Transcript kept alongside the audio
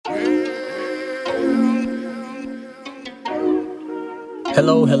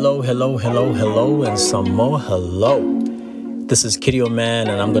Hello, hello, hello, hello, hello, and some more hello. This is Kitty Oman,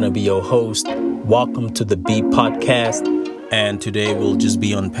 and I'm going to be your host. Welcome to the B Podcast. And today we'll just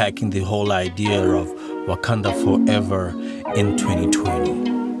be unpacking the whole idea of Wakanda Forever in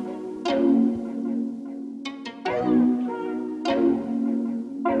 2020.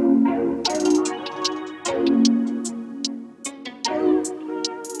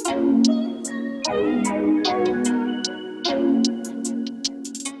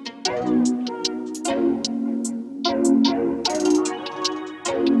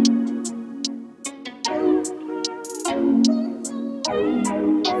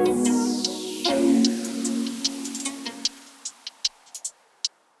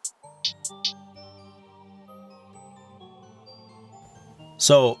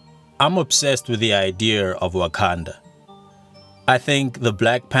 So, I'm obsessed with the idea of Wakanda. I think the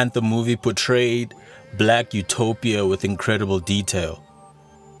Black Panther movie portrayed Black utopia with incredible detail.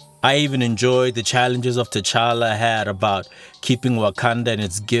 I even enjoyed the challenges of T'Challa had about keeping Wakanda and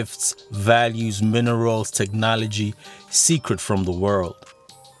its gifts, values, minerals, technology secret from the world.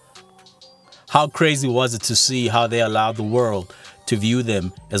 How crazy was it to see how they allowed the world to view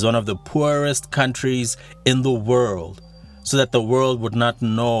them as one of the poorest countries in the world, so that the world would not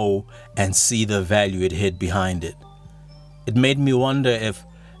know and see the value it hid behind it. It made me wonder if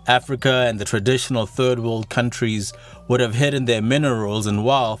Africa and the traditional third world countries would have hidden their minerals and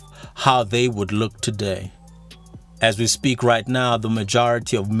wealth, how they would look today. As we speak right now, the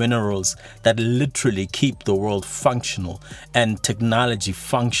majority of minerals that literally keep the world functional and technology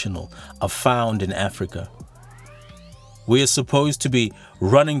functional are found in Africa. We are supposed to be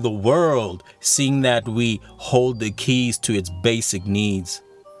running the world, seeing that we hold the keys to its basic needs.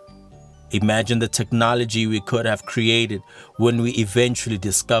 Imagine the technology we could have created when we eventually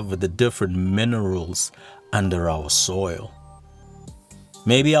discover the different minerals under our soil.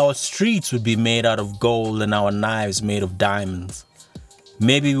 Maybe our streets would be made out of gold and our knives made of diamonds.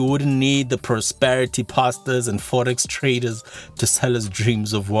 Maybe we wouldn't need the prosperity pastors and forex traders to sell us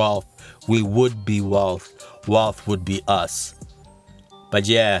dreams of wealth. We would be wealth. Wealth would be us. But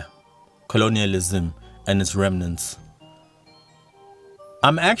yeah, colonialism and its remnants.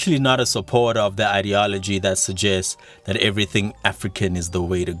 I'm actually not a supporter of the ideology that suggests that everything African is the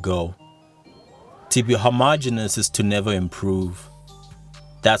way to go. To be homogenous is to never improve.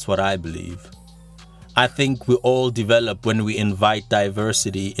 That's what I believe. I think we all develop when we invite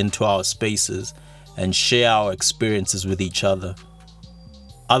diversity into our spaces and share our experiences with each other.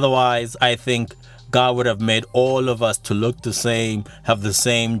 Otherwise, I think God would have made all of us to look the same, have the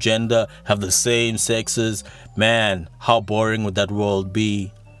same gender, have the same sexes. Man, how boring would that world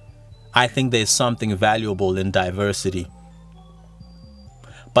be? I think there's something valuable in diversity.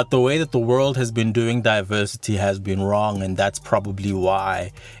 But the way that the world has been doing diversity has been wrong, and that's probably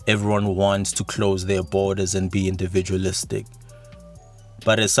why everyone wants to close their borders and be individualistic.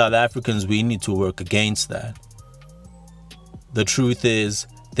 But as South Africans, we need to work against that. The truth is,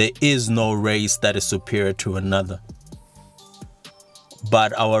 there is no race that is superior to another.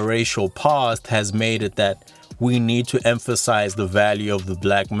 But our racial past has made it that we need to emphasize the value of the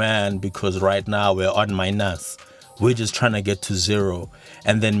black man, because right now we're on minus. We're just trying to get to 0,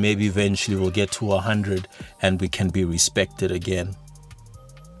 and then maybe eventually we'll get to 100 and we can be respected again.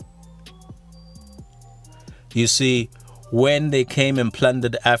 You see, when they came and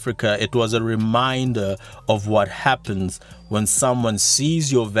plundered Africa, it was a reminder of what happens when someone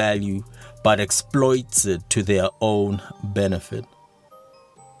sees your value but exploits it to their own benefit.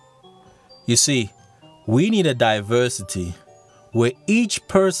 You see, we need a diversity where each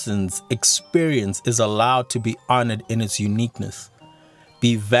person's experience is allowed to be honored in its uniqueness,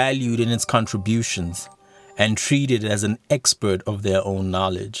 be valued in its contributions, and treated as an expert of their own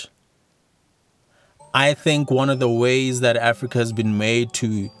knowledge. I think one of the ways that Africa has been made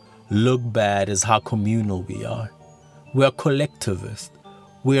to look bad is how communal we are. We are collectivist.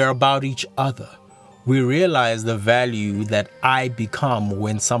 We are about each other. We realize the value that I become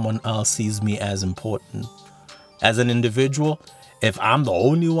when someone else sees me as important. As an individual, if I'm the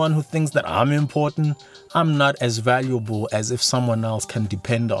only one who thinks that I'm important, I'm not as valuable as if someone else can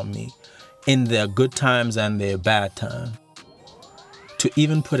depend on me in their good times and their bad times. To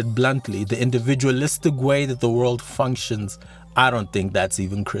even put it bluntly, the individualistic way that the world functions, I don't think that's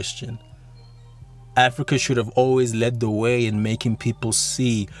even Christian. Africa should have always led the way in making people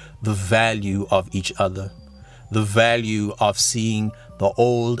see the value of each other, the value of seeing the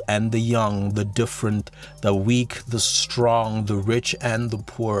old and the young, the different, the weak, the strong, the rich and the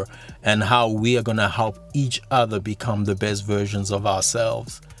poor, and how we are going to help each other become the best versions of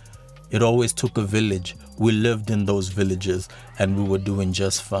ourselves. It always took a village. we lived in those villages and we were doing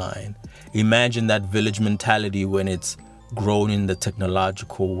just fine. Imagine that village mentality when it's grown in the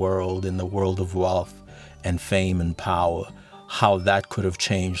technological world, in the world of wealth and fame and power, how that could have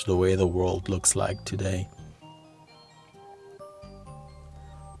changed the way the world looks like today.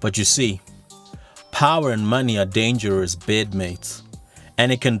 But you see, power and money are dangerous bedmates,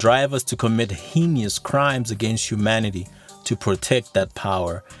 and it can drive us to commit heinous crimes against humanity to protect that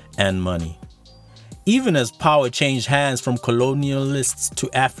power and money. Even as power changed hands from colonialists to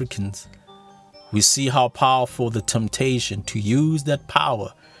Africans, we see how powerful the temptation to use that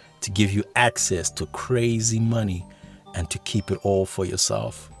power to give you access to crazy money and to keep it all for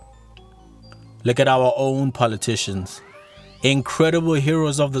yourself. Look at our own politicians, incredible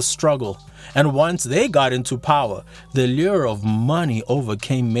heroes of the struggle, and once they got into power, the lure of money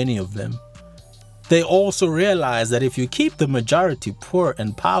overcame many of them. They also realized that if you keep the majority poor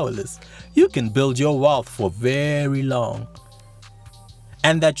and powerless, you can build your wealth for very long.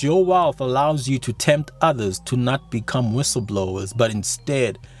 And that your wealth allows you to tempt others to not become whistleblowers, but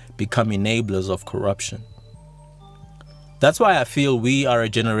instead become enablers of corruption. That's why I feel we are a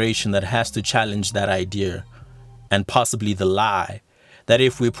generation that has to challenge that idea, and possibly the lie, that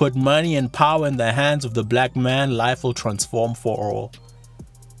if we put money and power in the hands of the black man, life will transform for all.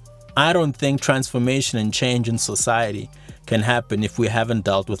 I don't think transformation and change in society can happen if we haven't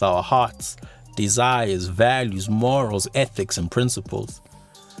dealt with our hearts, desires, values, morals, ethics, and principles.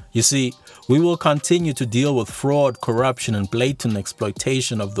 You see, we will continue to deal with fraud, corruption, and blatant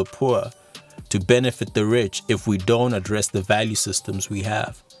exploitation of the poor to benefit the rich if we don't address the value systems we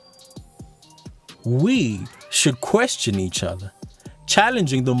have. We should question each other,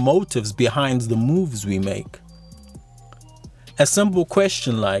 challenging the motives behind the moves we make. A simple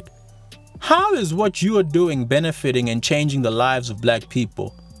question like, how is what you are doing benefiting and changing the lives of black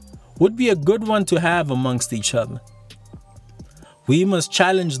people, would be a good one to have amongst each other. We must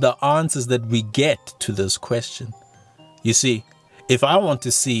challenge the answers that we get to this question. You see, if I want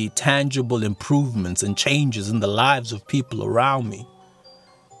to see tangible improvements and changes in the lives of people around me,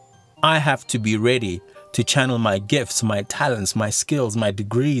 I have to be ready to channel my gifts, my talents, my skills, my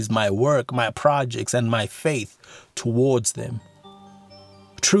degrees, my work, my projects, and my faith towards them.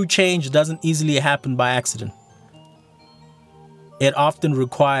 True change doesn't easily happen by accident. It often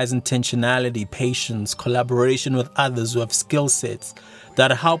requires intentionality, patience, collaboration with others who have skill sets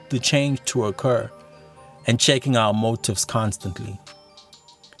that help the change to occur, and checking our motives constantly.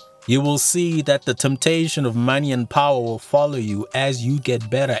 You will see that the temptation of money and power will follow you as you get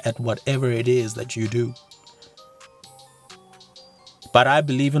better at whatever it is that you do. But I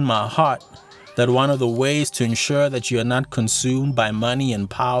believe in my heart that one of the ways to ensure that you are not consumed by money and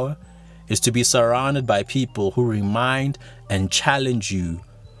power is to be surrounded by people who remind and challenge you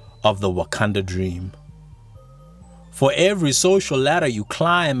of the Wakanda dream. For every social ladder you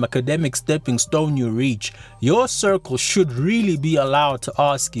climb, academic stepping stone you reach, your circle should really be allowed to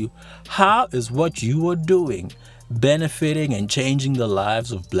ask you, how is what you are doing benefiting and changing the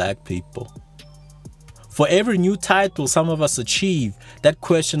lives of black people? For every new title some of us achieve, that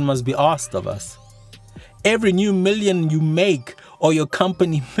question must be asked of us. Every new million you make or your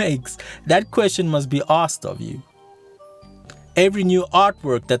company makes, that question must be asked of you. Every new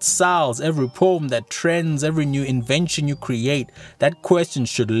artwork that sells, every poem that trends, every new invention you create, that question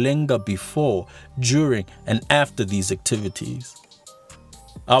should linger before, during, and after these activities.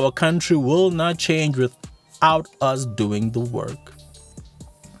 Our country will not change without us doing the work.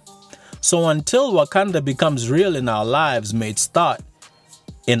 So until Wakanda becomes real in our lives, may it start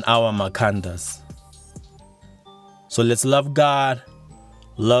in our Makandas. So let's love God,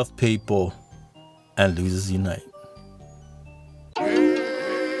 love people, and losers unite.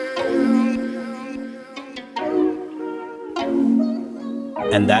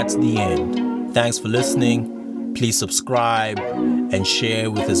 And that's the end. Thanks for listening. Please subscribe and share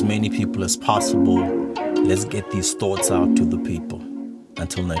with as many people as possible. Let's get these thoughts out to the people.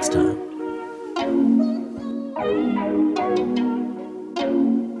 Until next time.